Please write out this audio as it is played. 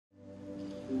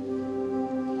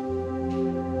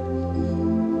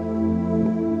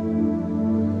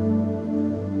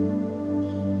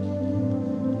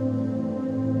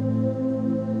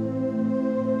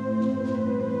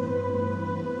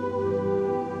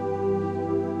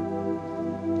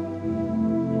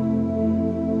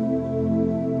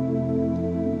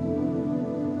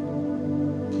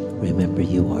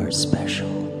you're special.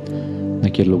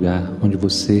 Naquele lugar onde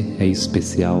você é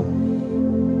especial.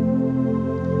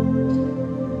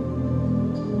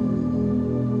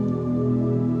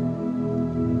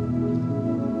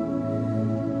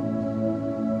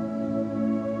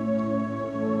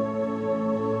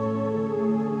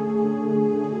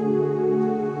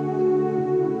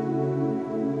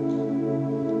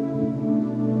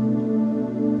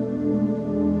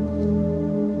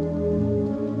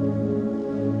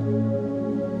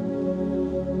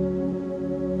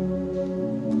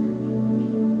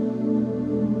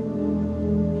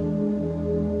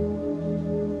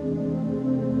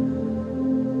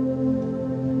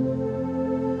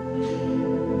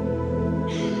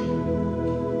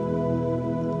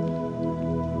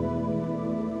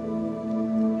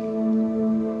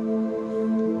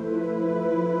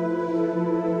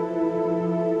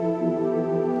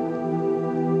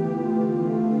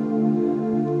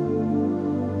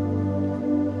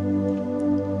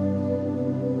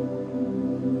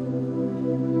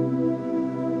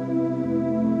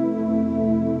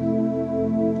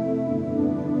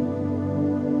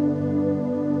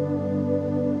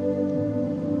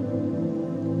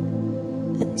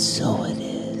 And so it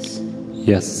is.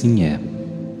 E assim é.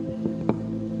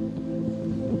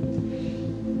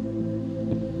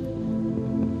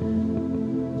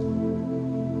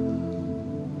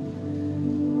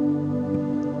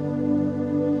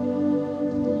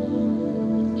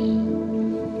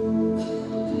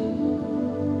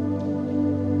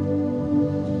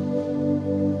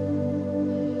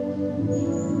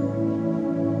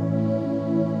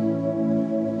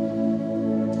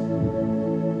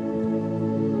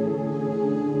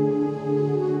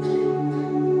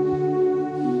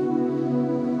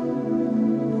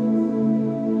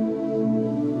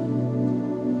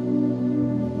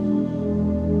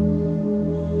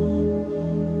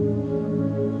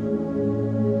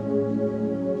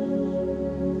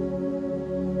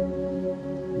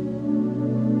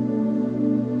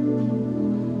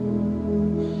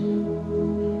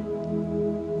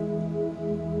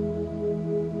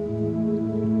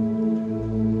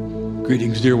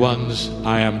 Greetings, dear ones.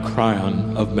 I am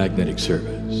Kryon of Magnetic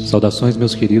Service. Saudações,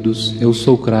 meus queridos. Eu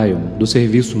sou Kryon, do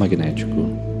Serviço Magnético.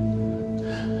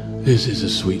 This is a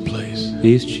sweet place.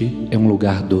 Este é um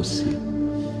lugar doce.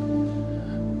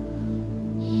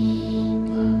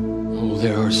 Oh,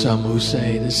 there are some who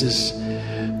say this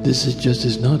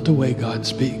is not the way God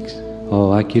speaks.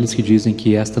 Há aqueles que dizem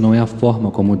que esta não é a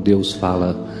forma como Deus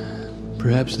fala.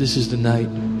 Perhaps this is the night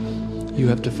you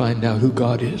have to find out who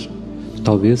God is.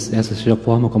 Talvez essa seja a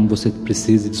forma como você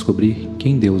precise descobrir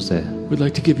quem Deus é. We'd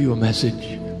like to give you a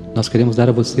message Nós queremos dar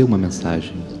a você uma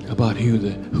mensagem about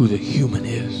who the human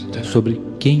is. sobre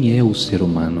quem é o ser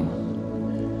humano.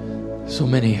 So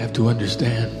many have to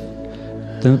understand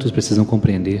Tantos precisam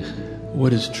compreender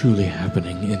what is truly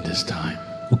happening in this time,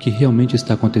 o que realmente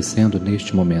está acontecendo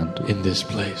neste momento, in this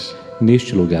place.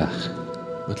 neste lugar.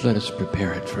 But let us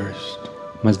prepare it first.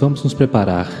 Mas vamos nos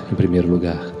preparar em primeiro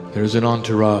lugar. There's an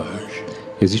entourage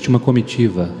Existe uma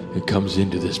comitiva that comes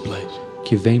into this place.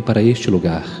 que vem para este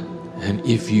lugar. And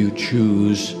if you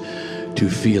choose to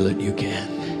feel it, you can.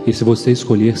 E se você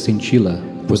escolher senti-la,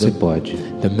 você pode.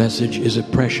 The message is a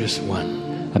precious one,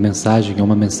 A mensagem é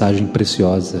uma mensagem a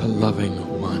preciosa, loving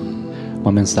one.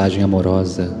 uma mensagem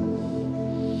amorosa.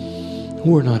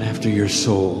 We're not after your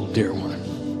soul, dear one.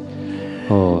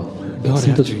 Oh, Not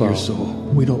sinta after sua your alma. soul.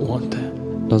 We don't want that.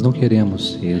 Nós não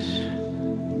queremos isso.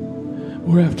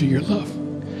 We're after your love,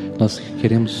 Nós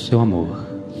queremos seu amor,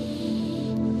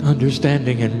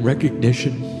 understanding and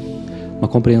recognition uma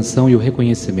compreensão e o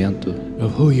reconhecimento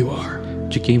of who you are.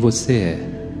 de quem você é.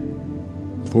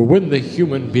 For when the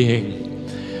human being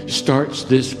starts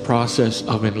this process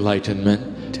of enlightenment,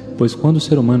 Pois quando o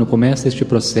ser humano começa este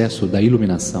processo da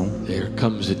iluminação, there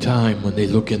comes a time when they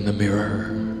look in the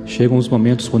mirror chegam os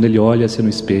momentos quando ele olha-se no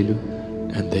espelho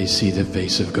and they see the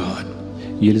face of God.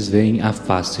 e eles veem a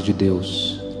face de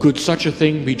Deus. Could such a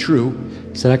thing be true?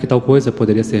 Será que tal coisa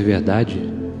poderia ser verdade?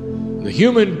 The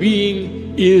human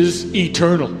being is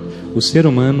eternal. O ser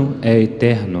humano é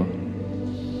eterno.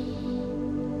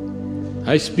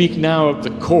 I speak now of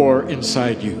the core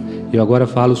inside you. Eu agora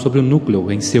falo sobre o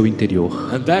núcleo em seu interior.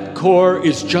 And that core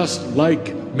is just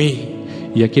like me.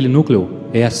 E aquele núcleo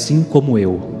é assim como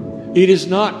eu. It is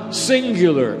not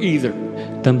singular either.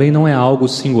 Também não é algo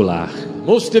singular.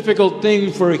 Most difficult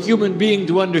thing for a human being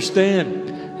to understand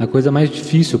A coisa mais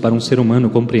difícil para um ser humano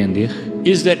compreender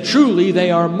is that truly they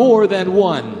are more than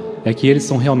one. é que eles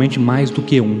são realmente mais do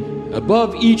que um.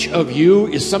 Above each of you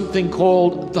is something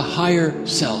called the higher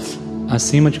self.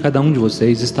 Acima de cada um de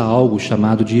vocês está algo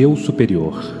chamado de eu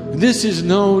superior. This is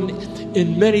known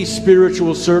in many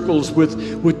spiritual circles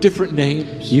with different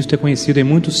names. E isso é conhecido em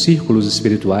muitos círculos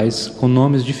espirituais com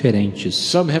nomes diferentes.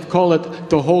 Some have called it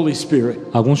the Holy Spirit.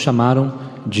 Alguns chamaram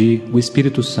de o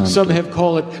Espírito Santo. Some have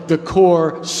called it the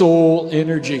core soul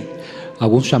energy.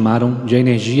 Alguns chamaram de a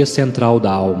energia central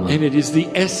da alma. And it is the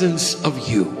essence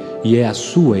of you. E é a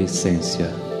sua essência.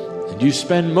 And you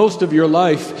spend most of your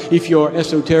life, if you're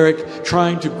esoteric,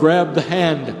 trying to grab the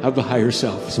hand of the higher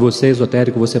self. Se você é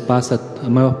esotérico, você passa a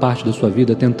maior parte da sua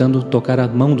vida tentando tocar a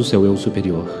mão do seu eu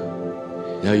superior.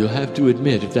 Now you'll have to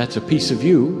admit, if that's a piece of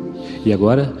you, e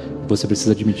agora você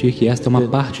precisa admitir que esta é uma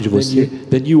parte de você.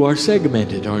 Then you are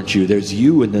segmented, aren't you? There's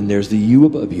you and then there's the you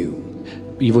above you.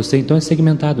 E você então é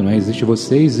segmentado, não é? Existe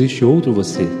você, existe outro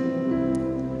você.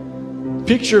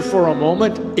 Picture for a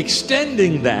moment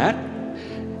extending that.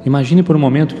 Imagine por um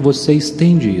momento que você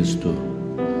estende isto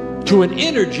to an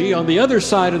energy on the other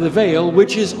side of the veil,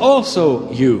 which is also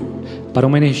you. Para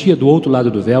uma energia do outro lado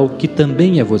do véu que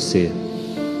também é você.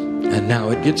 And now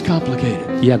it gets complicated.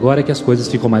 E agora é que as coisas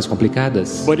ficam mais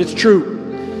complicadas. But it's true.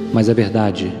 Mas é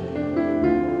verdade.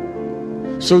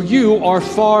 So you are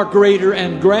far greater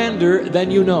and grander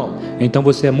than you know. Então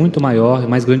você é muito maior e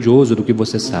mais grandioso do que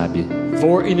você sabe.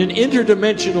 For in an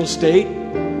interdimensional state,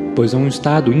 pois em um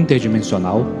estado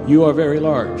interdimensional, you are very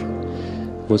large.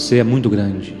 Você é muito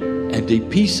grande. And a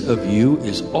piece of you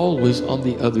is always on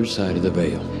the other side of the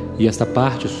veil. E esta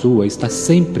parte sua está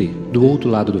sempre do outro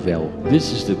lado do véu.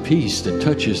 This is the piece that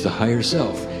touches the higher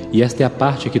self. E esta é a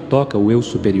parte que toca o eu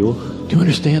superior. Do you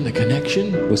understand the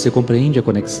connection? Você compreende a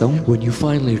conexão? When you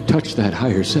finally touch that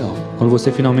higher self, quando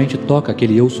você finalmente toca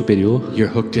aquele eu superior,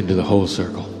 you're hooked into the whole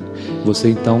circle. Você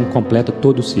então completa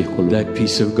todo o círculo. That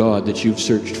piece of God that you've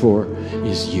searched for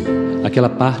is you. Aquela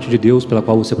parte de Deus pela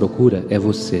qual você procura é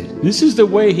você. This is the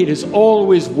way it has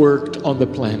always worked on the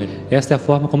planet. Esta é a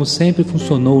forma como sempre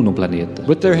funcionou no planeta.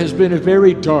 But there has been a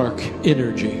very dark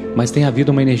energy. Mas tem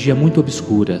havido uma energia muito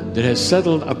obscura that has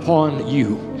settled upon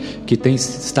you. Que tem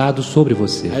estado sobre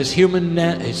você. As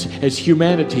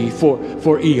humanity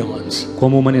for eons.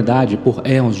 Como humanidade por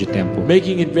éons de tempo.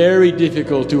 Making it very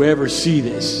difficult to ever see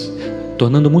this.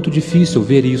 Tornando muito difícil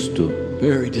ver isto.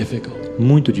 Very difficult.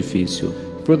 Muito difícil.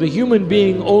 For the human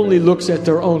being only looks at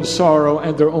their own sorrow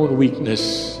and their own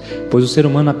weakness. Pois o ser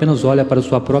humano apenas olha para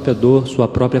sua própria dor, sua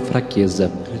própria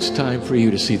fraqueza. It's time for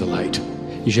you to see the light.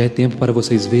 E já é tempo para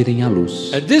vocês verem a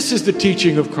luz. And this is the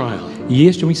teaching of Kryon. E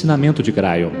este é o ensinamento de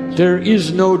Kryon. There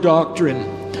is no doctrine.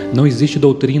 Não existe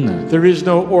doutrina. There is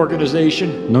no organization.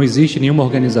 Não existe nenhuma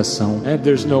organização. And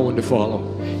there's no one to follow.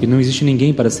 E não existe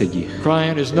ninguém para seguir.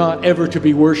 Kryon is not ever to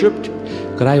be worshipped.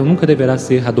 Kryon nunca deverá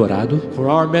ser adorado. For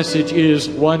our message is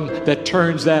one that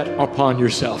turns that upon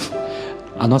yourself.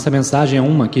 A nossa mensagem é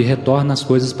uma que retorna as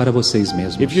coisas para vocês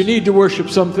mesmos. If you need to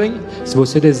worship something, se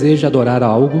você deseja adorar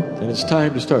algo, then it's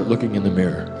time to start looking in the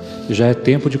mirror. Já é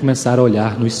tempo de começar a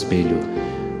olhar no espelho.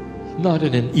 Not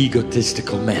in an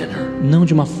egotistical manner. Não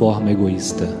de uma forma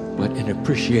egoísta. But in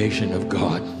appreciation of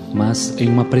God. Mas em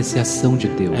uma apreciação de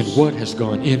Deus. And what has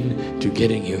gone into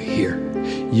getting you here.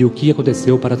 E o que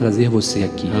aconteceu para trazer você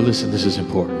aqui. Now listen, this is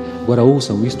important. Agora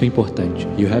ouçam, isto é importante.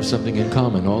 You have something in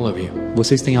common, all of you.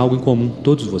 Vocês têm algo em comum,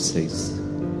 todos vocês.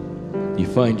 You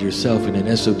find yourself in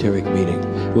an esoteric meeting.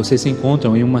 Vocês se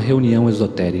encontram em uma reunião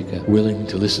esotérica. Willing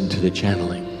to listen to the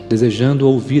channeling. Desejando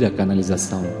ouvir a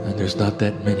canalização. And there's not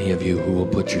that many of you who will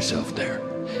put yourself there.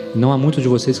 Não há muitos de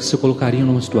vocês que se colocariam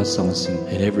numa situação assim.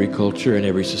 In every culture, in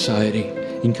every society.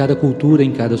 Em cada cultura,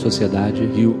 em cada sociedade.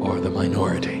 You are the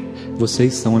minority.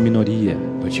 Vocês são a minoria.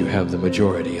 But you have the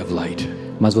majority of light.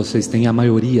 Mas vocês têm a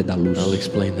maioria da luz. I'll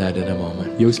explain that in a moment.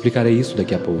 E eu explicarei isso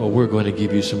daqui a pouco. Well, we're going to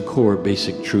give you some core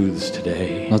basic truths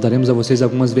today. Nós daremos a vocês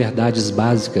algumas verdades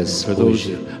básicas For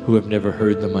hoje. those who have never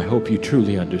heard them, I hope you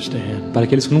truly understand. Para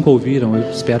aqueles que nunca ouviram,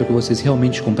 eu espero que vocês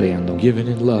realmente compreendam.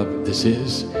 Given in love, this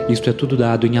is. Isto é tudo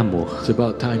dado em amor. It's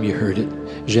about time you heard it.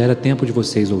 Já era tempo de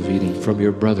vocês ouvirem. From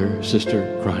your brother, sister,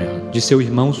 Kryon. De seu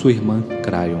irmão, sua irmã,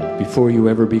 Kryon. Before you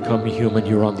ever become human,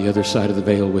 you're on the other side of the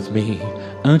veil with me.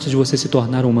 Antes de você se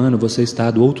tornar humano, você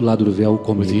está do outro lado do véu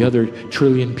comigo. With the other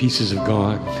trillion pieces of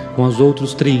God. Com os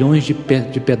outros trilhões de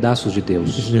pedaços de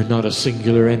Deus. You're not a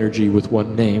singular energy with one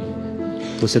name.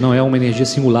 Você não é uma energia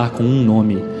singular com um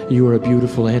nome. You are a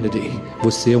beautiful entity.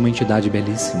 Você é uma entidade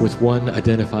belíssima. With one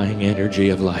identifying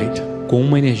energy of light. Com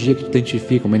uma energia que te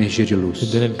identifica, uma energia de luz.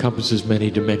 And that encompasses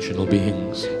many dimensional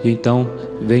beings. E então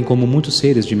vem como muitos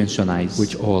seres dimensionais.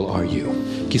 Which all are you.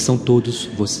 Que são todos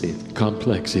você.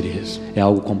 Complex it is. É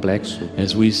algo complexo.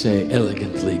 As we say,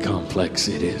 elegantly complex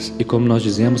it is. E como nós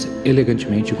dizemos,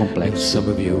 elegantemente complexo. And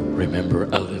some of you remember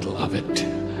a little of it.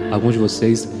 Alguns de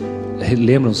vocês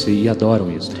lembram-se e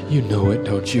adoram isso. You know it,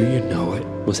 don't you? You know it.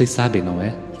 Vocês sabem, não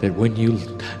é? That when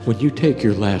you take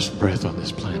your last breath on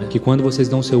this planet, Que quando vocês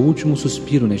dão seu último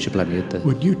suspiro neste planeta,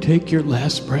 when you take your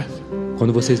last breath,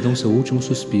 quando vocês dão seu último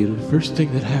suspiro, first thing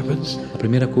that happens a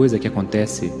primeira coisa que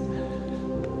acontece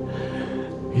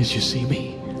is you see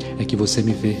me. é que você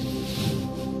me vê.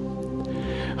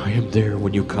 I am there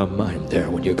when you come, I am there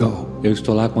when you go. Eu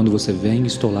estou lá quando você vem,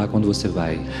 estou lá quando você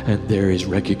vai. And there is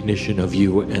recognition of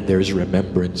you, and there is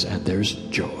remembrance, and there's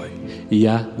joy. E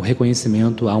há o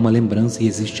reconhecimento, há uma lembrança e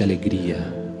existe alegria.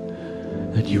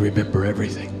 And you remember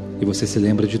everything. E você se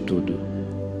lembra de tudo.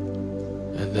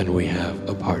 And then we have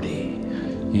a party.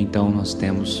 E então nós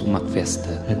temos uma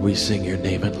festa. And we sing your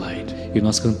name in light. E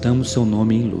nós cantamos seu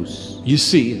nome em luz. You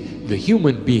see, the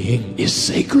human being is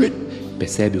sacred.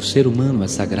 Percebe? O ser humano é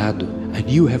sagrado.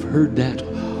 And you have heard that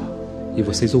E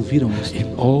vocês ouviram isso in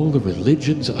all the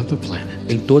religions of the planet.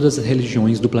 em todas as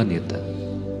religiões do planeta.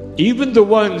 Even the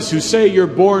ones who say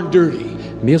you're born dirty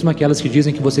Mesmo aquelas que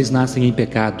dizem que vocês nascem em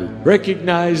pecado,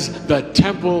 recognize the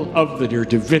temple of your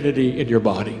divinity in your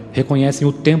body. reconhecem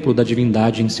o templo da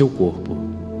divindade em seu corpo.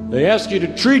 They ask you to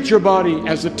treat your body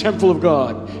as the temple of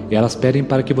God. E elas pedem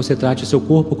para que você trate seu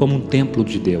corpo como um templo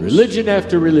de Deus. Religion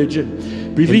after religion,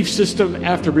 belief system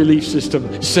after belief system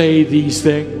say these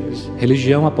things.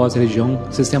 Religião após religião,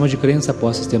 sistema de crença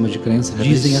após sistema de crença, And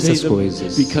dizem they say essas them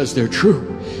coisas. because they're true.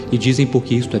 E dizem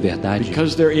porque isto é verdade.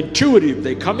 Because they're intuitive,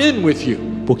 they come in with you.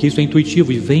 Porque isso é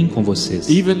intuitivo e vem com vocês.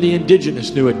 Even the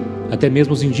indigenous knew it. Até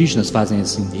mesmo os indígenas fazem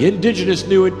assim. The indigenous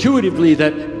knew intuitively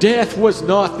that death was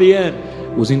not the end.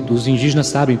 Os indígenas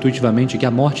sabem intuitivamente que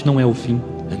a morte não é o fim.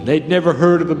 And they'd never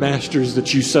heard of the masters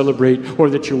that you celebrate or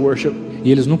that you worship. E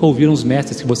eles nunca ouviram os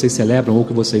mestres que vocês celebram ou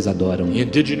que vocês adoram. The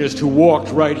indigenous who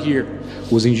walked right here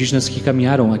Os indígenas que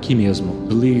caminharam aqui mesmo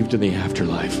believed in the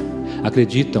afterlife,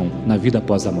 acreditam na vida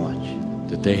após a morte,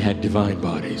 that they had divine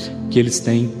bodies, que eles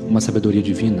têm uma sabedoria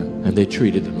divina and they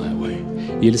treated them that way.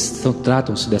 e eles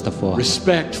tratam-se desta forma.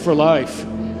 Respect for life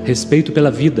Respeito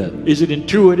pela vida is an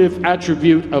intuitive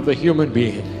attribute of the human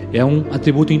being. é um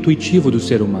atributo intuitivo do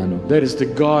ser humano. That is the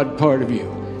God part of you,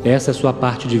 Essa é a sua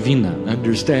parte divina,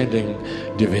 understanding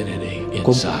divinity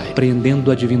inside.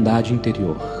 compreendendo a divindade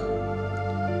interior.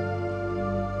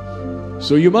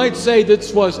 So you might say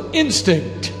this was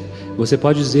instinct, Você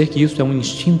pode dizer que isso é um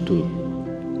instinto,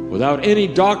 without any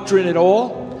doctrine at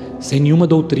all. sem nenhuma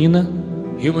doutrina.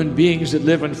 Human beings that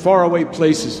live in faraway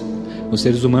places, Os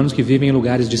seres humanos que vivem em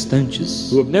lugares distantes,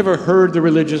 who have never heard the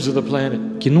religions of the planet,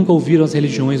 que nunca ouviram as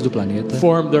religiões do planeta,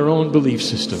 form their own belief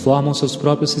system. formam seus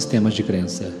próprios sistemas de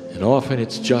crença. And often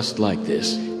it's just like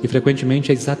this, E frequentemente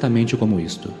é exatamente como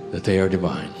isto, that they are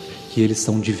divine, que eles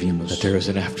são divinos, that there is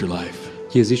an afterlife,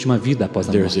 que existe uma vida após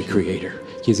a there is a morte, creator,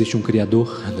 que existe um Criador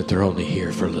and that they're only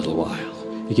here for a little while.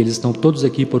 e que eles estão todos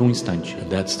aqui por um instante. And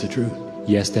that's the truth.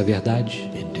 E esta é a verdade.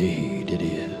 Indeed it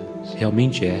is.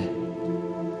 Realmente é.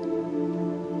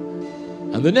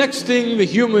 And the next thing the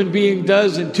human being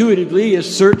does intuitively is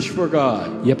search for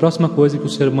God. E a próxima coisa que o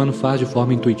ser humano faz de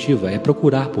forma intuitiva é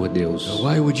procurar por Deus. Now,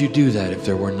 why would you do that if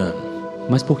there were none?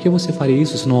 Mas por que você faria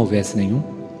isso se não houvesse nenhum?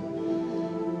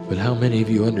 But how many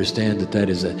of you understand that that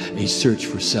is a search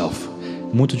for self?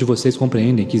 Muitos de vocês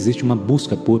compreendem que existe uma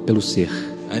busca pelo ser.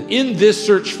 And in this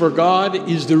search for God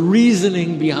is the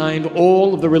reasoning behind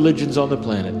all of the religions on the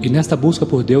planet. E nesta busca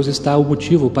por Deus está o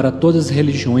motivo para todas as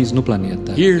religiões no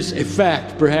planeta. Here's a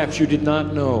fact perhaps you did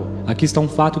not know. Aqui está um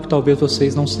fato que talvez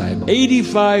vocês não saibam.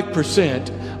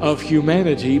 85% of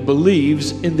humanity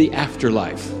believes in the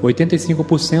afterlife.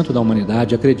 85% da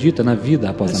humanidade acredita na vida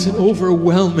após That's a an morte.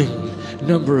 overwhelming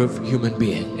number of human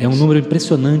beings. É um número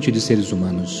impressionante de seres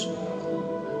humanos.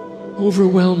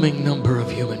 Overwhelming number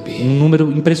of human beings. Um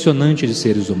número impressionante de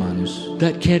seres humanos.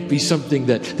 That can't be something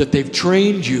that they've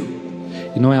trained you.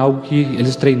 E não é algo que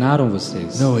eles treinaram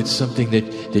vocês. No, it's something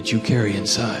that you carry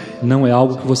inside. Não é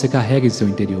algo que você carrega em seu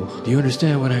interior. Do you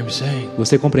understand what I'm saying?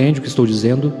 Você compreende o que estou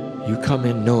dizendo? You come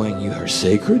in knowing you are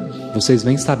sacred. Vocês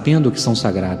vêm sabendo que são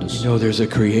sagrados, You know there's a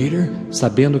creator,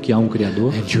 sabendo que há um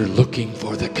Criador, and you're looking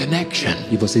for the connection.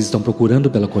 e vocês estão procurando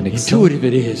pela conexão. Intuitive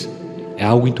it is. É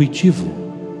algo intuitivo.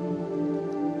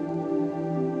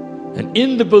 And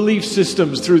in the belief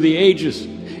systems through the ages,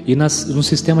 E nos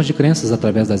sistemas de crenças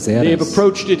através das they have eras,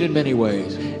 approached it in many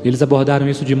ways. eles abordaram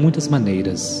isso de muitas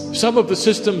maneiras. Some of the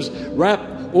systems wrap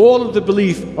all of the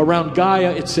belief around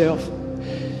Gaia itself.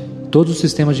 Todos os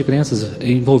sistemas de crenças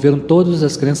envolveram todas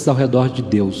as crenças ao redor de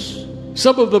Deus.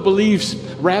 Some of the beliefs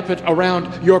wrap it around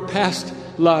your past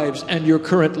lives and your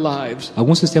current lives.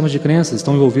 Alguns sistemas de crenças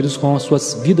estão envolvidos com as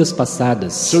suas vidas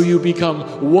passadas. So you become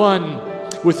one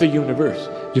with the universe.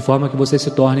 de forma que vocês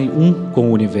se tornem um com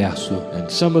o universo. And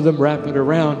some of them wrap it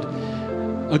around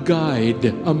a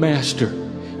guide, a master,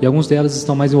 E algumas delas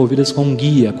estão mais envolvidas com um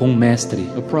guia, com um mestre,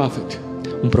 a prophet.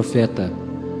 um profeta.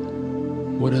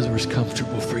 Whatever is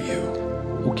comfortable for you.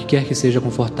 O que quer que seja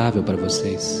confortável para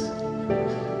vocês.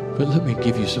 But let me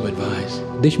give you some advice.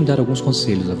 Deixe-me dar alguns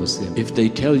conselhos a você. If they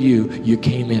tell you you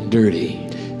came in dirty,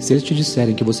 Se eles te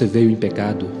disserem que você veio em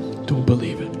pecado, don't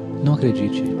believe it. não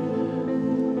acredite.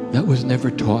 That was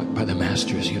never taught by the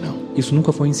masters, you know. Isso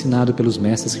nunca foi ensinado pelos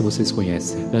mestres que vocês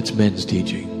conhecem. That's men's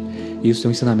teaching. Isso é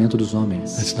um ensinamento dos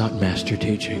homens. That's not master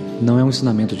teaching. Não é um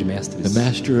ensinamento de mestres. The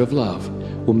master of love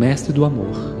O mestre do amor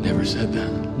never said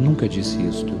that. nunca disse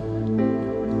isto.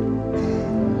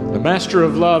 The master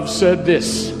of love said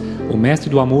this: O mestre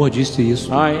do amor disse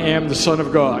isso. I am the Son of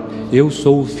God, Eu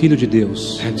sou o Filho de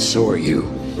Deus. and so are you.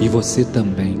 E você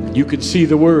também. You can see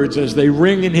the words as they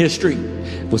ring in history,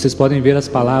 Vocês podem ver as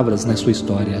palavras na sua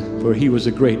história. for he was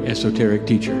a great esoteric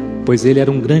teacher Pois ele era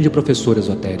um grande professor who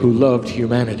esotérico, loved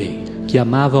humanity que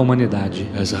amava a humanidade,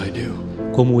 as I do,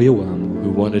 como eu amo.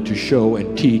 who wanted to show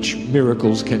and teach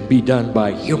miracles can be done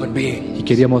by human beings, E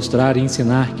queria mostrar e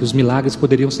ensinar que os milagres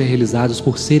poderiam ser realizados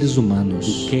por seres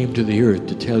humanos. came to the earth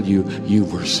to tell you you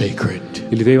were sacred.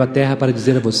 Ele veio à Terra para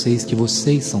dizer a vocês que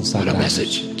vocês são sagrados.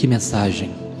 message. Que mensagem!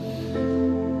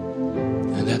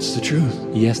 And that's the truth.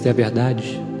 E esta é a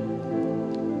verdade.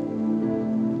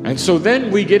 And so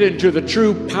then we get into the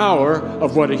true power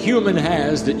of what a human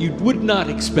has that you would not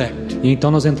expect. E então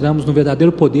nós entramos no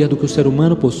verdadeiro poder do que o ser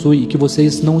humano possui e que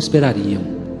vocês não esperariam.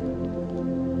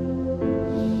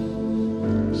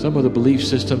 Some of the belief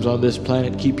systems on this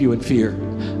planet keep you in fear.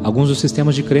 Alguns dos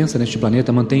sistemas de crença neste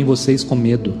planeta mantêm vocês com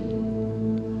medo.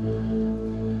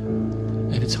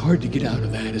 And it's hard to get out of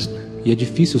that, isn't it? E é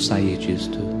difícil sair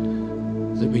disto.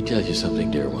 Let me tell you something,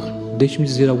 dear one. Deixe-me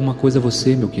dizer alguma coisa a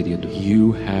você, meu querido.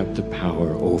 You have the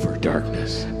power over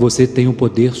darkness. Você tem o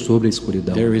poder sobre a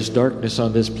escuridão. There is darkness on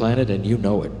this planet and you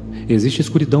know it. Existe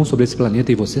escuridão sobre esse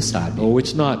planeta e você sabe. Oh,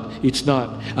 it's not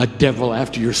a devil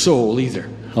after your soul either.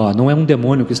 Não é um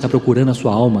demônio que está procurando a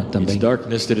sua alma It's também.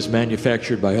 darkness that is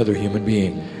manufactured by other human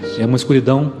beings. É uma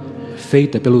escuridão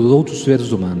feita pelos outros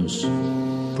seres humanos.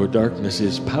 For darkness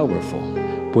is powerful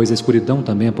Pois a escuridão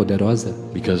também é poderosa,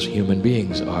 because human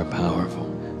beings are powerful.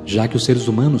 já que os seres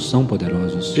humanos são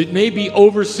poderosos. It may be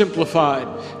oversimplified.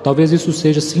 Talvez isso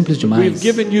seja simples We've demais.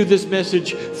 given you this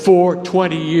message for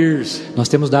 20 years. Nós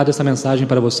temos dado essa mensagem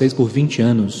para vocês por 20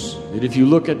 anos. That if you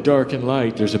look at dark and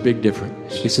light, there's a big difference.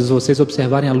 E se vocês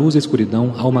observarem a luz e a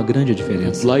escuridão, há uma grande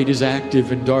diferença. Light is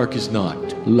active and dark is not.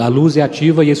 A luz é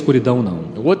ativa e a escuridão não.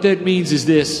 And what that means is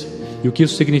this: E o que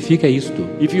isso significa é isto.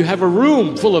 if you have a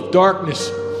room full of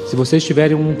darkness, Se vocês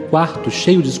tiverem um quarto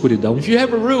cheio de escuridão, if you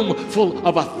have a room full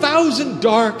of 1,000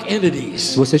 dark entities,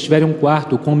 se vocês tiverem um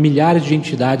quarto com milhares de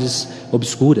entidades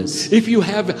obscuras, if you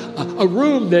have a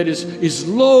room that is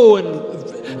low and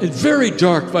very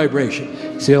dark vibration,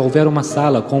 se houver uma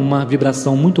sala com uma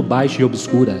vibração muito baixa e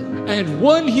obscura, and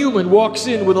one human walks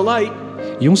in with a light,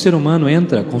 e um ser humano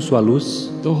entra com sua luz,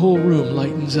 the whole room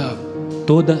lightens up.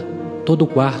 todo o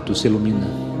quarto se ilumina.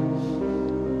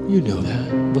 You know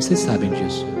that. Vocês sabem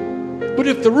disso. But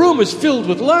if the room is filled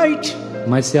with light,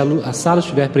 Mas se a sala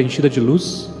estiver preenchida de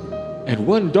luz and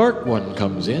one dark one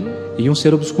comes in, e um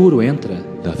ser obscuro entra,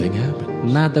 nothing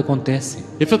happens. nada acontece.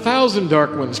 If 1,000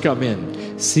 dark ones come in,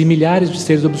 Se milhares de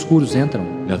seres obscuros entram,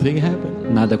 nothing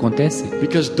happens. nada acontece.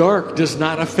 Because dark does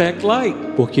not affect light,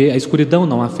 Porque a escuridão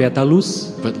não afeta a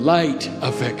luz, but light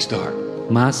affects dark.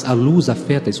 mas a luz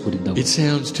afeta a escuridão. It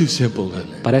sounds too simple,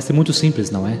 doesn't it? Parece muito simples,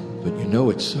 não é? But you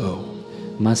know it's so.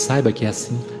 Mas saiba que é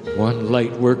assim. One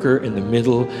light worker in the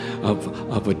middle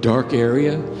of a dark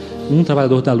area Um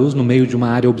trabalhador da luz no meio de uma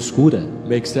área obscura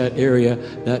makes that area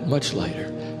that much lighter.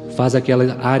 faz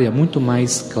aquela área muito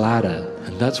mais clara.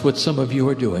 And that's what some of you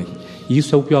are doing. E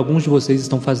isso é o que alguns de vocês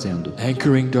estão fazendo,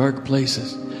 Anchoring dark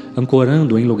places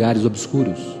ancorando em lugares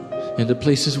obscuros, in the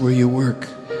places where you work,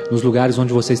 nos lugares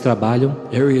onde vocês trabalham,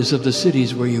 areas of the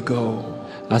cities where you go,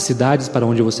 as cidades para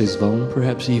onde vocês vão,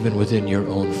 perhaps even within your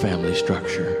own family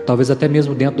structure. talvez até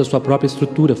mesmo dentro da sua própria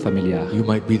estrutura familiar. You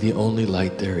might be the only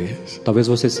light there is. Talvez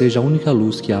você seja a única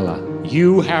luz que há lá.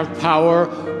 You have power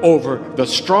over the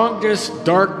strongest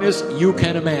darkness you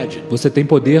can imagine. Você tem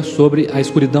poder sobre a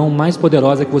escuridão mais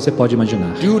poderosa que você pode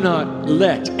imaginar. Do not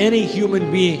let any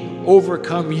human being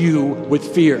overcome you with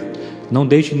fear. Não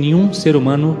deixe nenhum ser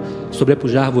humano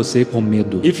sobrepujar você com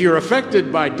medo. If you're affected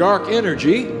by dark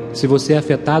energy, Se você é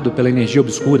afetado pela energia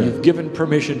obscura, you've given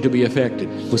permission to be affected.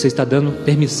 você está dando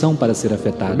permissão para ser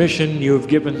afetado. Permission you've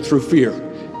given through fear.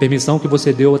 Permissão que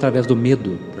você deu através do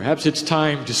medo. Perhaps it's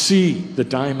time to see the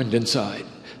diamond inside.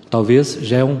 Talvez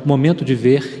já é um momento de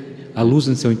ver a luz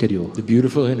em seu interior. The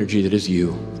beautiful energy that is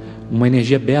you. Uma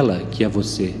energia bela que é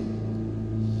você.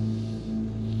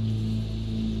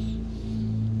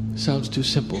 Sounds too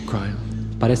simple, Kryon.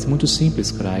 Parece muito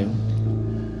simples, Kryon.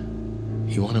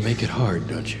 You want to make it hard,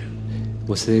 don't you?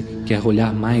 Você quer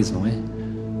olhar mais, não é?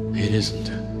 It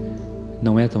isn't.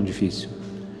 Não é tão difícil.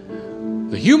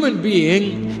 The human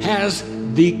being has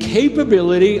the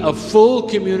capability of full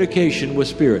communication with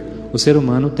spirit. O ser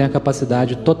humano tem a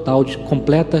capacidade total de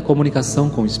completa comunicação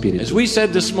com o Espírito. As we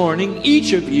said this morning,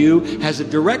 each of you has a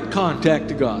direct contact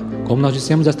to God. Como nós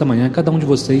dissemos esta manhã, cada um de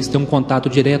vocês tem um contato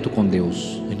direto com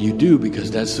Deus. And you do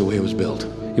because that's the way it was built.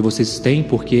 E vocês têm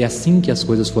porque é assim que as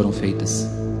coisas foram feitas.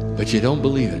 But you don't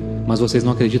believe it. Mas vocês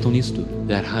não acreditam nisto,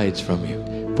 That hides from you.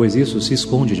 pois isso se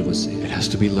esconde de você. It has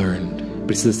to be learned.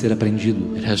 Precisa ser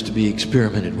aprendido, It has to be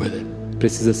experimented with it.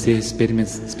 precisa ser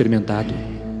experimentado.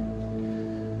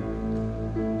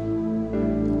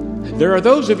 There are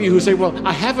those of you who say, well,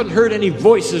 I haven't heard any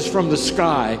voices from the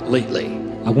sky lately.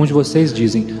 Alguns de vocês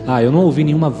dizem: eu não ouvi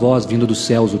nenhuma voz vindo dos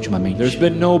céus ultimamente. There's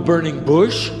been no burning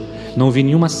bush, Não ouvi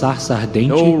nenhuma sarça ardente,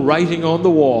 no writing on the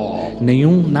wall.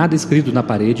 nada escrito na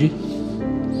parede.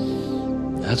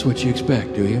 That's what you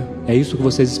expect, do you? É isso que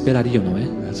vocês esperariam, não é?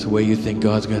 That's the way you think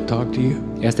God's going to talk to you?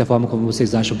 Esta é a forma como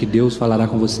vocês acham que Deus falará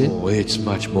com você? Oh, it's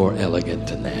much more elegant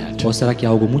than that. Ou será que é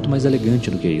algo muito mais elegante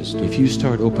do que isso? If you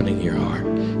start opening your heart,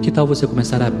 Que tal você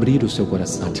começar a abrir o seu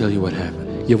coração? I'll tell you what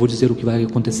happened. E eu vou dizer o que vai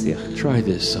acontecer. Try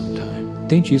this sometime.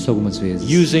 Tente isso algumas vezes.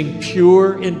 Using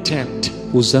pure intent.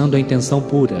 Usando a intenção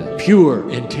pura.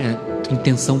 Pure intent.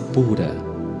 Intenção pura.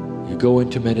 You go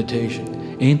into meditation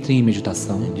Entre em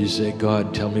meditação and you say,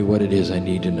 God, tell me what it is I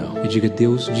need to know. e diga: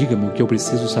 Deus, diga-me o que eu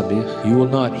preciso saber. You will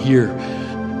not hear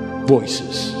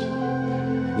voices.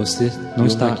 Você não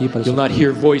está aqui para You'll not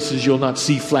hear voices. You'll not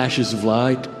see flashes of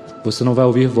light. Você não vai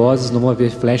ouvir vozes, não vai ver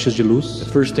flechas de luz. The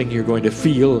first thing you're going to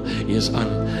feel is an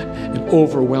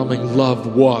overwhelming love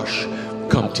wash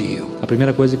come to you. A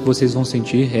primeira coisa que vocês vão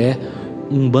sentir é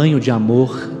um banho de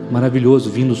amor maravilhoso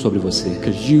vindo sobre você.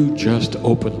 Because you just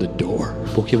opened the door.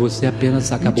 Porque você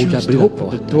apenas acabou You de just abrir a opened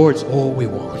the porta. door. It's all we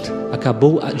want.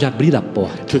 Acabou de abrir a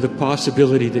porta To the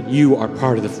possibility that you are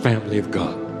part of the family of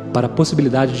God. para a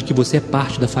possibilidade de que você é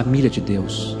parte da família de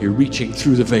Deus. You're reaching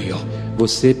through the veil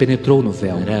Você penetrou no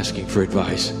véu and asking for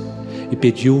advice. e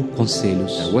pediu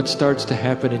conselhos. And what starts to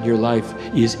happen in your life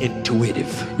is intuitive.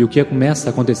 E o que começa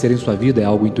a acontecer em sua vida é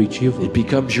algo intuitivo It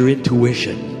becomes your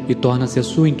intuition. e torna-se a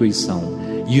sua intuição.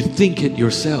 You think it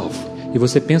yourself. E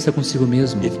você pensa consigo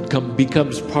mesmo. It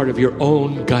becomes part of your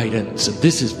own guidance. And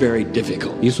this is very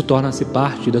difficult. Isso torna-se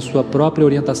parte da sua própria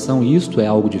orientação e isto é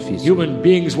algo difícil. Human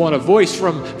beings want a voice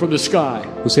from the sky.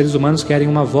 Os seres humanos querem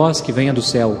uma voz que venha do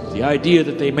céu. The idea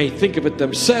that they may think of it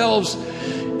themselves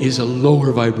is a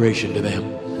lower vibration to them.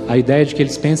 A ideia de que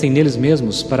eles pensem neles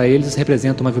mesmos, para eles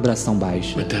representa uma vibração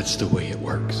baixa. But that's the way it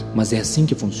works. Mas é assim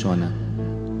que funciona.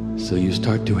 So you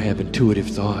start to have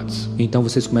intuitive thoughts. Então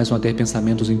vocês começam a ter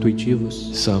pensamentos intuitivos.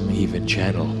 Some even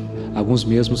channel. Alguns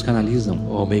mesmos canalizam.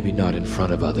 Oh, maybe not in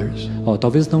front of others.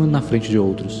 Talvez não na frente de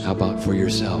outros. How about for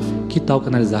yourself? Que tal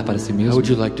canalizar para si How mesmo?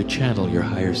 would you like to channel your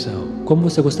higher self? Como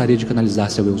você gostaria de canalizar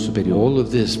seu eu superior? All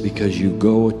of this because you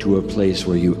go to a place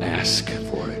where you ask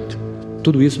for it.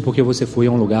 Tudo isso porque você foi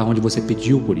a um lugar onde você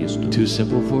pediu por isso. Too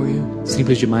simple for you?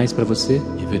 Simples demais para você?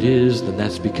 If it is, then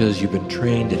that's because you've been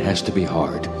trained it has to be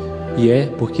hard. E é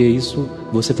porque isso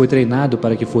você foi treinado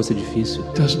para que fosse difícil.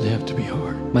 It doesn't have to be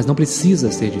hard. Mas não precisa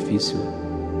ser difícil.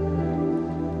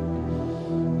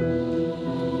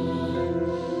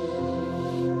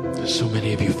 There's so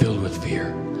many of you filled with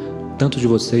fear. Tantos de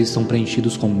vocês são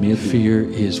preenchidos com medo. Fear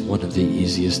is one of the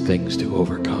easiest things to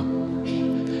overcome.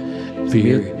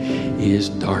 Fear is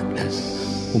darkness.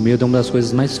 O medo é uma das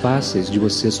coisas mais fáceis de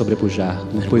você sobrepujar,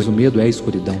 pois o medo é a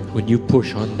escuridão. When you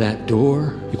push on that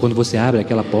door E quando você abre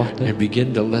aquela porta and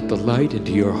begin to let the light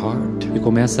into your heart, e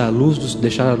começa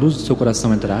deixar a luz do seu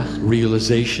coração entrar,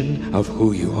 realization of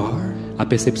who you are, a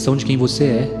percepção de quem você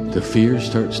é, the fear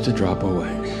starts to drop away.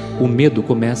 o medo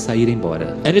começa a ir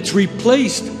embora. And it's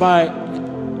replaced by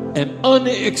an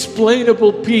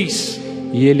unexplainable peace.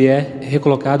 E ele é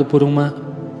recolocado por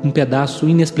um pedaço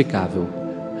inexplicável.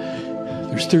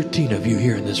 There's 13 of you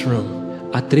here in this room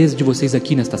Há 13 de vocês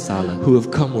aqui nesta sala who have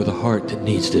come with a heart that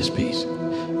needs this peace.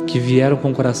 que vieram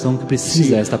com um coração que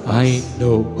precisa desta I paz.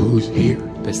 know who's here.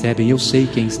 Percebem? Eu sei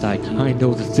quem está aqui. I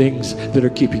know the things that are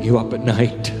keeping you up at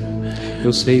night.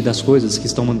 Eu sei das coisas que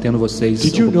estão mantendo vocês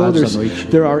Did you know ocupados à noite.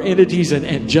 there are entities and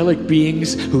angelic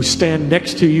beings who stand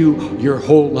next to you your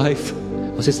whole life?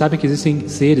 Vocês sabem que existem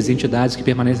seres, entidades que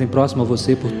permanecem próximos a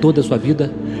você por toda a sua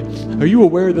vida? Are you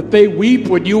aware that they weep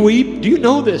when you weep? Do you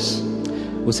know this?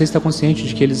 Você está consciente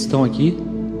de que eles estão aqui?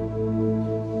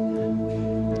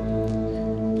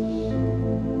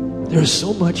 There is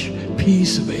so much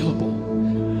peace available.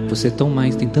 Você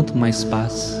tem tanto mais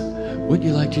paz. Wouldn't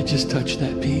you like to just touch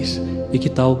that peace? E que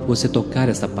tal você tocar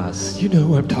essa paz? You know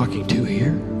who I'm talking to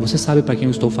here. Você sabe para quem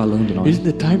eu estou falando, não é? Isn't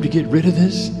it time to get rid of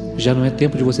this? Já não é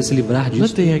tempo de você se livrar Let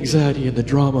disso. the anxiety and the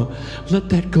drama, let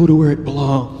that go to where it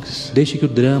belongs. Deixe que o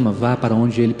drama vá para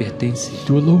onde ele pertence,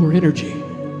 To a lower energy.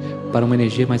 para uma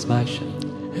energia mais baixa.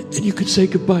 And you can say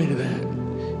goodbye to that.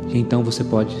 E então você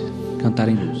pode cantar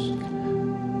em luz.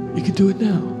 You can do it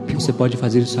now. If you Você want. pode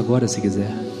fazer isso agora se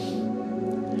quiser.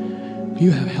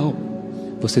 You have help.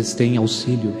 Vocês têm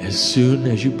auxílio. As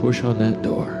soon as you push on that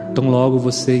door, Tão logo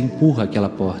você empurra aquela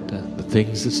porta, the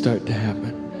things that start to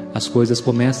happen, as coisas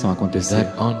começam a acontecer.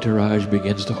 that entourage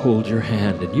begins to hold your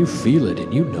hand and you feel it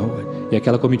and you know it. E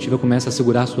aquela comitiva começa a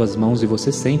segurar suas mãos e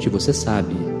você sente, você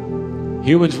sabe.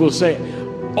 Humans will say,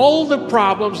 all the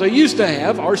problems I used to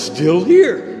have are still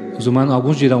here. Os humanos,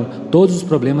 alguns dirão, todos os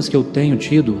problemas que eu tenho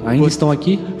tido ainda estão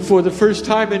aqui. For the first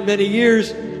time in many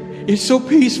years, it's so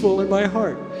peaceful in my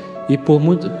heart. E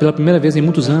pela primeira vez em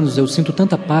muitos anos eu sinto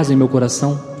tanta paz em meu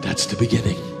coração. That's the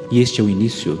beginning. E este é o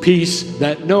início. Peace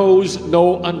that knows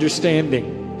no understanding.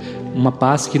 Uma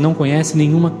paz que não conhece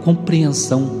nenhuma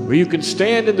compreensão. Where you can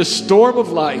stand in the storm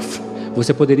of life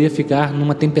Você poderia ficar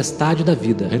numa tempestade da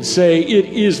vida and say, it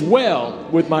is well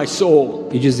with my soul.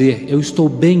 e dizer, eu estou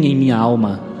bem em minha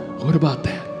alma. What about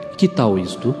that? Que tal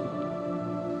isto?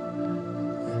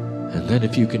 And then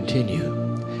if you continue,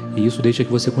 E isso deixa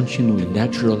que você continue. the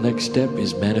natural next step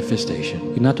is manifestation.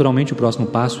 E naturalmente o próximo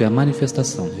passo é a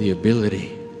manifestação. The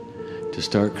ability to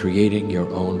start creating your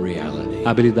own reality. A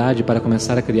habilidade para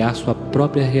começar a criar sua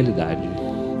própria realidade.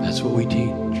 That's what we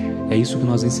teach. É isso que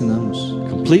nós ensinamos.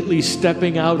 Completely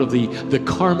stepping out of the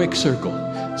karmic circle.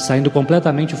 Saindo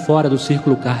completamente fora do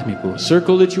círculo kármico.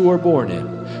 Circle that you were born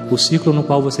in. O círculo no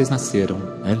qual vocês nasceram.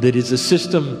 And that is a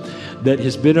system that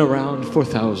has been around for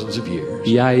thousands of years.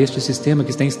 E há este sistema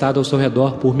que tem estado ao seu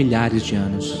redor por milhares de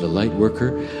anos. The light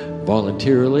worker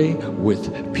voluntarily, with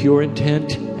pure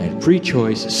intent and free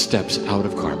choice, steps out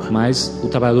of karma. Mas o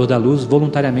trabalhador da luz,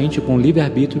 voluntariamente, com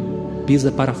livre-arbítrio,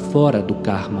 pisa para fora do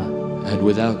karma. And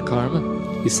without karma,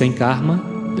 E sem karma,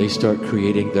 they start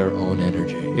creating their own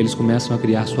energy. eles começam a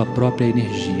criar sua própria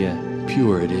energia.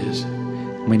 Pure it is.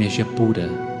 Uma energia pura.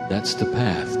 That's the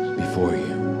path before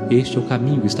you. Este é o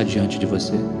caminho que está diante de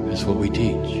você. That's what we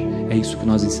teach. É isso que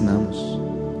nós ensinamos.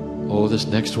 Oh, this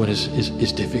next one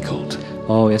is difficult.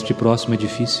 Oh, este próximo é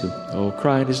difícil. Oh,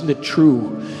 Kryon, isn't it true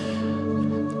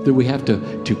that we have to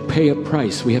pay a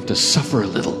price? We have to suffer a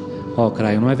little. Oh,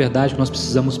 Kryon, não é verdade que nós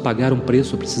precisamos pagar um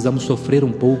preço, precisamos sofrer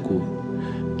um pouco?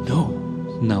 No,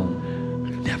 Não,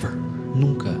 never.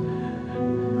 nunca.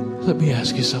 Let me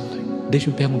ask you something.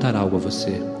 Deixe-me perguntar algo a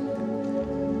você.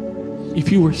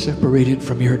 If you were separated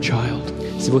from your child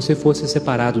Se você fosse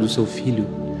separado do seu filho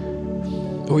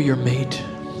or your mate,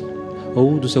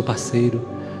 ou do seu parceiro,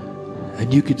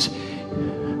 and you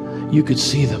could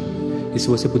see them, e se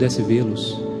você pudesse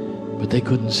vê-los, but they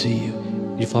couldn't see you,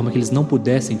 de forma que eles não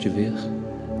pudessem te ver,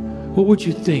 what would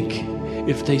you think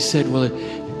if they said, well,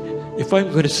 if I'm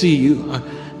going to see you,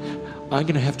 I'm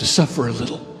going to have to suffer a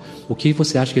little? o que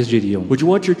você acha que eles diriam? Would you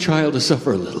want your child to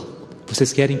suffer a little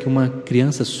Vocês querem que uma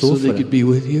criança so they sofra could be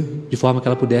with you? de forma que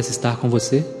ela pudesse estar com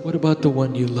você? What about the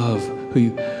one you love,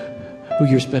 who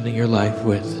you're spending your life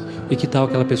with? E que tal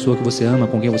aquela pessoa que você ama,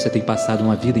 com quem você tem passado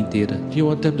uma vida inteira? Do you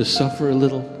want them to suffer a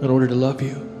little in order to love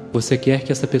you? Você quer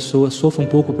que essa pessoa sofra um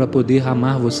pouco para poder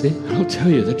amar você? I'll tell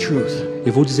you the truth,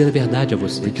 Eu vou dizer a verdade a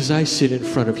você, because I sit in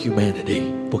front of humanity,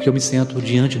 porque eu me sento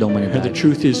diante da and the humanidade.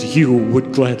 truth is you would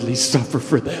gladly suffer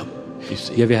for them. You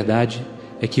see? E a verdade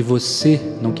é que você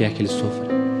não quer que eles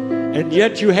sofram. And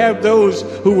yet you have those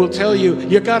who will tell you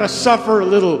gotta suffer a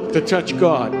little to touch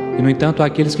God. E no entanto, há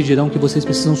aqueles que dirão que vocês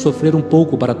precisam sofrer um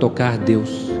pouco para tocar Deus.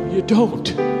 You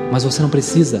don't. Mas você não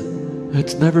precisa.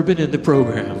 That's never been in the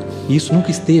program. E isso nunca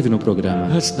esteve no programa.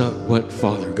 That's not what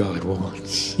Father God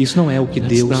wants. Isso não é o que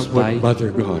That's Deus not Pai what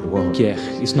Mother God wants. quer.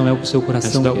 Isso não é o que o seu That's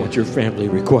coração not quer. what your family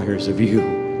requires of you.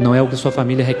 Não é o que sua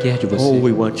família requer de All você.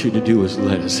 we want you to do is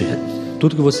let us in.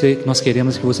 Tudo que nós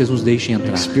queremos é que vocês nos deixem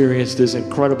entrar. Experience this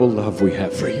incredible love we have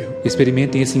for you.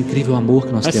 Experimentem esse incrível amor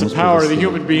que nós That's temos the por power of the você.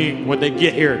 human being when they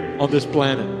get here on this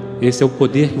planet. Esse é o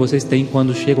poder que vocês têm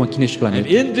quando chegam aqui neste And planeta.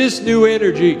 in this new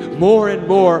energy, more and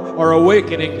more are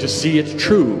awakening to see it's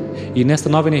true. E nesta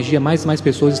nova energia, mais e mais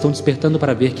pessoas estão despertando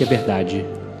para ver que é verdade.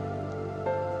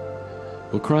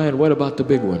 Well, Kryon, what about the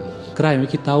big one? Kryon, e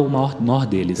que tal o maior There's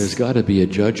deles? got to be a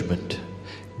judgment.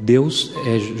 Deus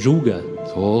julga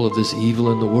All of this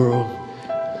evil in the world,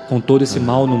 com todo esse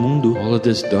mal no mundo, all of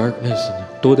this darkness,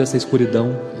 toda essa escuridão,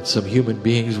 and some human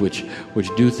beings which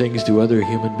do things to other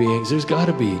human beings. There's got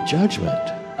to be judgment.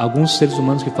 alguns seres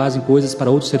humanos que fazem coisas para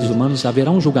outros seres humanos.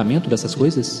 Haverá um julgamento dessas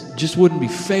coisas? Just wouldn't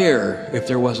be fair if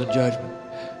there wasn't judgment.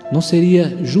 Não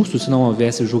seria justo se não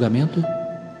houvesse o julgamento?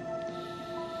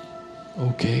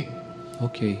 Okay.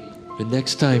 Ok. The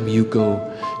next time you go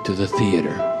to the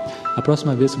theater A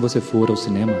próxima vez que você for ao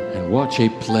cinema and watch a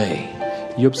play,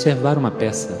 e observar uma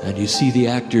peça and you see the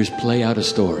actors play out a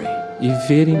story, e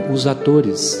verem os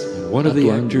atores and one of the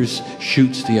atuando, actors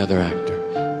shoots the other actor,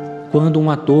 quando um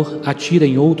ator atira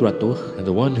em outro ator, and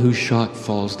the one who shot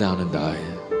falls down and dies,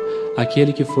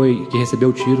 aquele que recebeu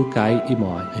o tiro cai e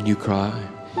morre. and you cry,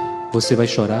 Você vai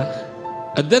chorar?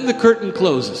 and then the curtain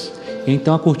closes.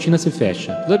 Então a cortina se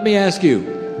fecha. Let me ask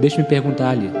you, Deixe-me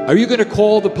perguntar-lhe: are you going to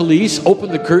call the police, open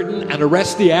the curtain, and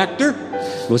arrest the actor?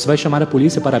 você vai chamar a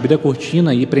polícia para abrir a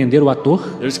cortina e prender o ator?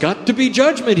 There's got to be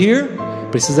judgment here.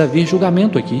 Precisa haver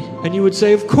julgamento aqui. And you would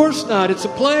say, of course not, it's a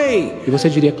play. E você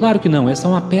diria: claro que não, essa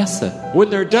é uma peça. When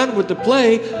they're done with the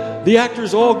play, the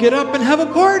actors all get up and have a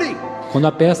party. Quando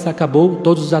a peça acabou,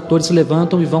 todos os atores se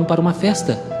levantam e vão para uma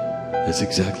festa. That's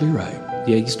exactly right.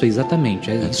 E isto é exatamente,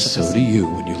 And isso. so do you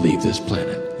when you leave this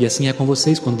planet. E assim é com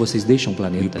vocês quando vocês deixam o You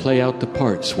planeta. play out the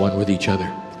parts one with each other.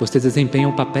 Vocês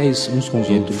desempenham papéis uns com os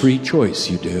In outros. free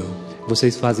choice you do.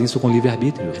 Vocês fazem isso com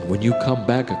livre-arbítrio. And when you come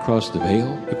back across the veil,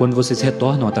 E quando vocês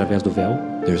retornam através do véu,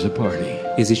 there's a party.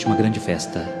 existe uma grande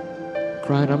festa.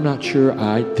 Kryon, I'm not sure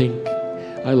I think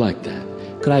I like that.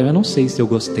 Kryon, eu não sei se eu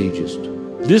gostei disto.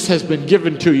 This has been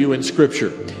given to you in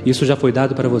Scripture. Isso já foi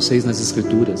dado para vocês nas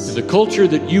Escrituras. The culture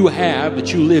that you have,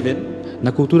 that you live in,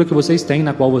 Na cultura que vocês têm,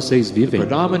 na qual vocês vivem, the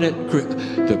predominant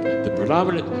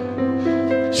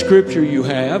Scripture you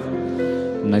have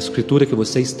na Escritura que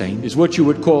vocês têm, is what you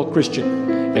would call Christian.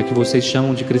 é que vocês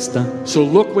chamam de cristã. So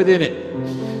look within it.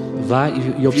 Vá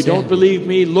e If you don't observe. believe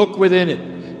me, look within it.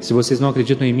 Se vocês não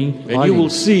acreditam em mim, And you will olhem.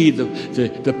 see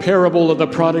the parable of the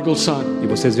prodigal son, E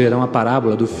vocês verão a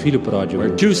parábola do filho pródigo,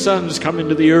 where two sons come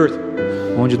into the earth.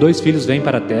 onde dois filhos vêm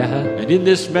para a terra. And in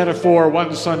this metaphor,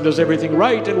 one son does everything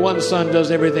right and one son does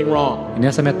everything wrong. E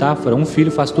nessa metáfora, um filho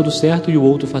faz tudo certo e o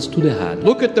outro faz tudo errado.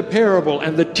 Look at the parable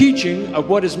and the teaching of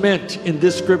what is meant in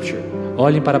this scripture.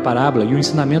 Olhem para a parábola e o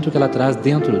ensinamento que ela traz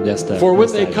dentro desta For when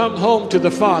they mensagem. come home to the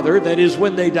father, that is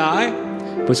when they die,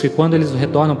 Pois que quando eles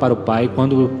retornam para o pai,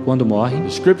 quando morrem, the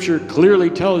scripture clearly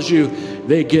tells you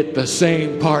they get the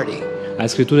same party. a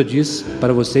Escritura diz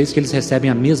para vocês que eles recebem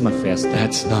a mesma festa.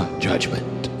 That's not judgment.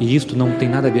 E isto não tem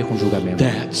nada a ver com julgamento.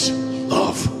 That's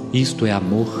love. Isto é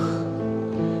amor.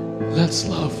 That's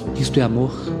love. Isto é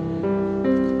amor.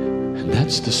 And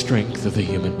that's the strength of the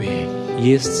human being.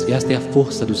 E esta é a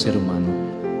força do ser humano.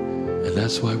 And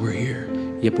that's why we're here.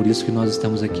 E é por isso que nós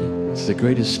estamos aqui. It's the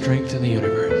greatest strength in the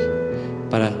universe.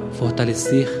 Para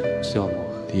fortalecer o seu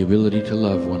amor. The ability to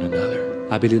love one another.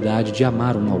 A habilidade de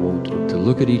amar um ao outro. To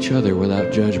look at each other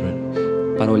without judgment.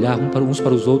 Para olhar uns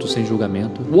para os outros sem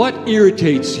julgamento. What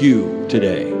irritates you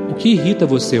today? O que irrita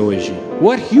você hoje?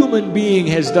 What human being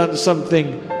has done something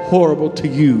horrible to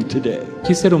you today?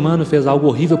 Que ser humano fez algo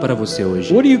horrível para você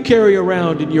hoje? What do you carry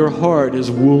around in your heart as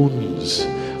wounds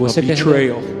of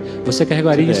betrayal? Você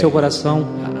carregaria em seu coração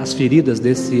as feridas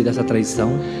dessa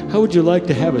traição? How would you like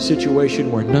to have a situation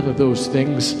where none of those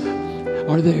things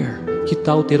are there? Que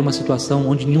tal ter uma situação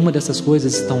onde nenhuma dessas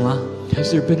coisas estão lá?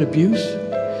 Has there been abuse?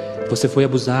 Você foi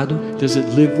abusado? Does it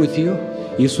live with you?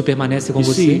 Isso permanece com You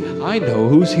see, você? I know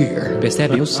who's here.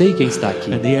 Percebem? Eu sei quem está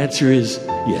aqui. And the answer is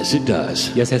yes, it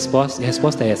does. E a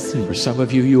resposta é sim. For some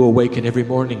of you, you awaken every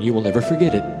morning, you will never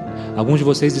forget it. Alguns de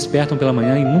vocês despertam pela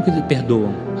manhã e nunca lhe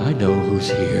perdoam. I know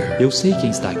who's here. Eu sei quem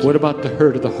está aqui. What about the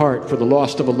hurt of the heart for the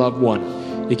loss of a loved one?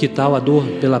 E que tal a dor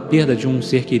pela perda de um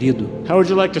ser querido? How would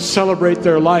you like to celebrate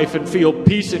their life and feel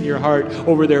peace in your heart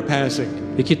over their passing?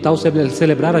 E que tal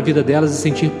celebrar a vida delas e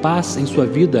sentir paz em sua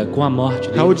vida com a morte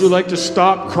How would you deles? like to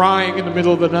stop crying in the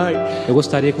middle of the night Eu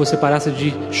gostaria que você parasse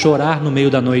de chorar no meio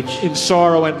da noite, in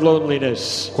sorrow and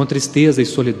loneliness? com tristeza e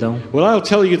solidão. Well, I'll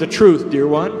tell you the truth, dear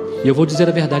one. E eu vou dizer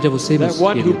a verdade a você, meu That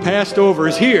one who querido, passed over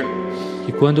is here,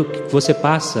 que quando você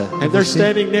passa, and they're você,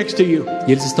 standing next to you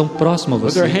e eles estão próximos a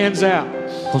with their você, hands out,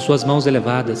 com suas mãos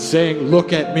elevadas, saying,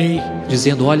 "Look at me,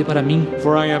 dizendo: olhe para mim,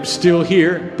 for I am still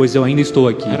here, pois eu ainda estou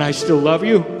aqui, and I still love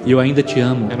you, e eu ainda te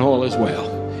amo, and all is well.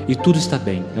 e tudo está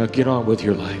bem. Now get on with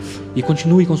your life, E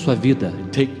continue com sua vida, and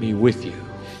take me with you."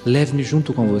 leve-me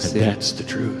junto com And você. that's the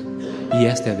truth. E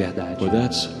esta é a verdade. Well,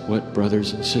 that's what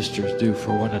brothers and sisters do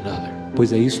for one another.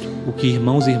 Pois é isto o que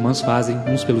irmãos e irmãs fazem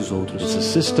uns pelos It's outros. a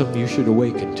system you should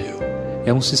awaken to.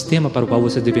 É um sistema para o qual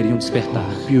vocês deveriam despertar.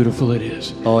 How beautiful it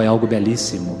is. Oh, é algo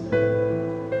belíssimo.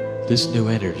 This new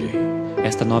energy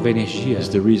Esta nova energia is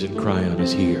the reason Kryon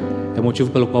is here. é o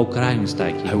motivo pelo qual o Kryon está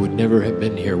aqui. I would never have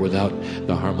been here without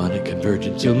the harmonic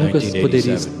convergence Eu in nunca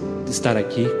poderia 1987. estar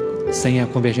aqui sem a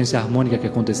convergência harmônica que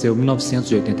aconteceu em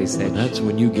 1987. And that's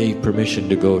when you gave permission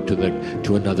to go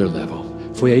to another level.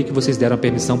 Foi aí que vocês deram a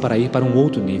permissão para ir para um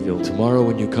outro nível. Tomorrow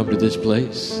when you come to this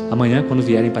place, Amanhã, quando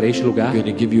vierem para este lugar, I'm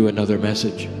going to give you another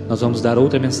message nós vamos dar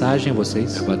outra mensagem a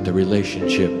vocês about the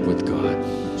relationship with God.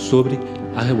 sobre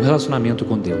o relacionamento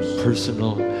com Deus.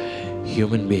 Personal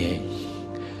human being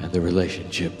and the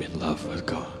relationship in love with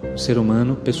God. O ser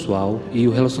humano, pessoal e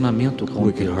o relacionamento com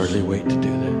We can Deus. hardly wait to do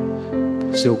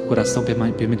that. Seu coração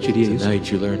permitiria isso?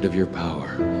 Tonight you learned of your power.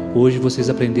 Hoje vocês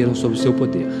aprenderam sobre o seu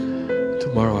poder.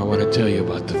 Tomorrow I want to tell you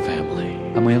about the family.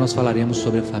 Amanhã nós falaremos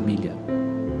sobre a família.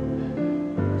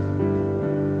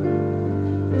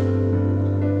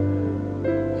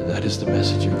 And that is the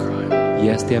message of Kryon. E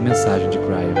esta é a mensagem de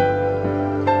Kryon.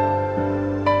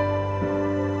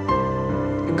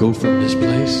 Go from this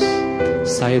place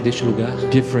Saia deste lugar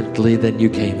differently than you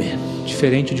came in.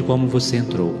 diferente de como você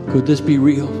entrou. Could this be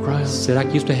real, Kryon? Será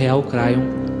que isto é real, Kryon?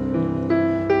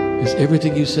 Is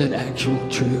everything you said actual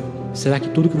true? Será que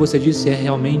tudo que você disse é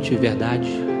realmente verdade?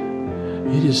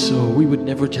 It is so. We would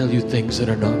never tell you things that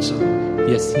are not so.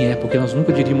 E assim é, porque nós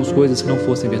nunca diríamos coisas que não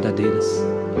fossem verdadeiras.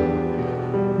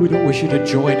 We don't wish you to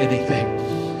join anything.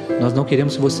 Nós não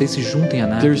queremos que vocês se juntem a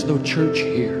nada. There's no church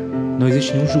here. Não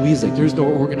existe nenhum juiz aqui. There's no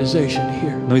organization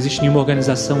here. Não existe nenhuma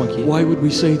organização aqui. Why would we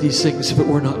say these things if it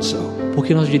were not so? Por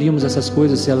que nós diríamos essas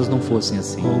coisas se elas não fossem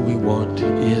assim? All we want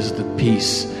is the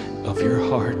peace of your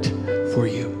heart for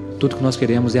you. Tudo que nós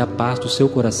queremos é a paz do seu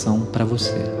coração para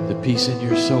você. The peace in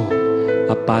your soul.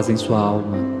 A paz em sua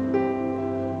alma.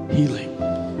 Healing.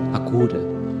 A cura.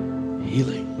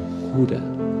 Healing. Cura.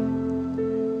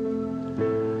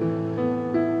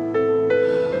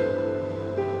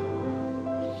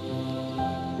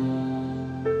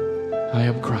 I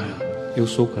am Kryon, Eu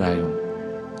sou Kryon.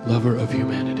 lover of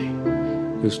humanity.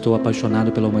 Eu estou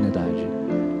apaixonado pela humanidade.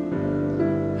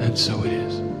 And so it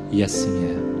is. E assim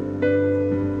é.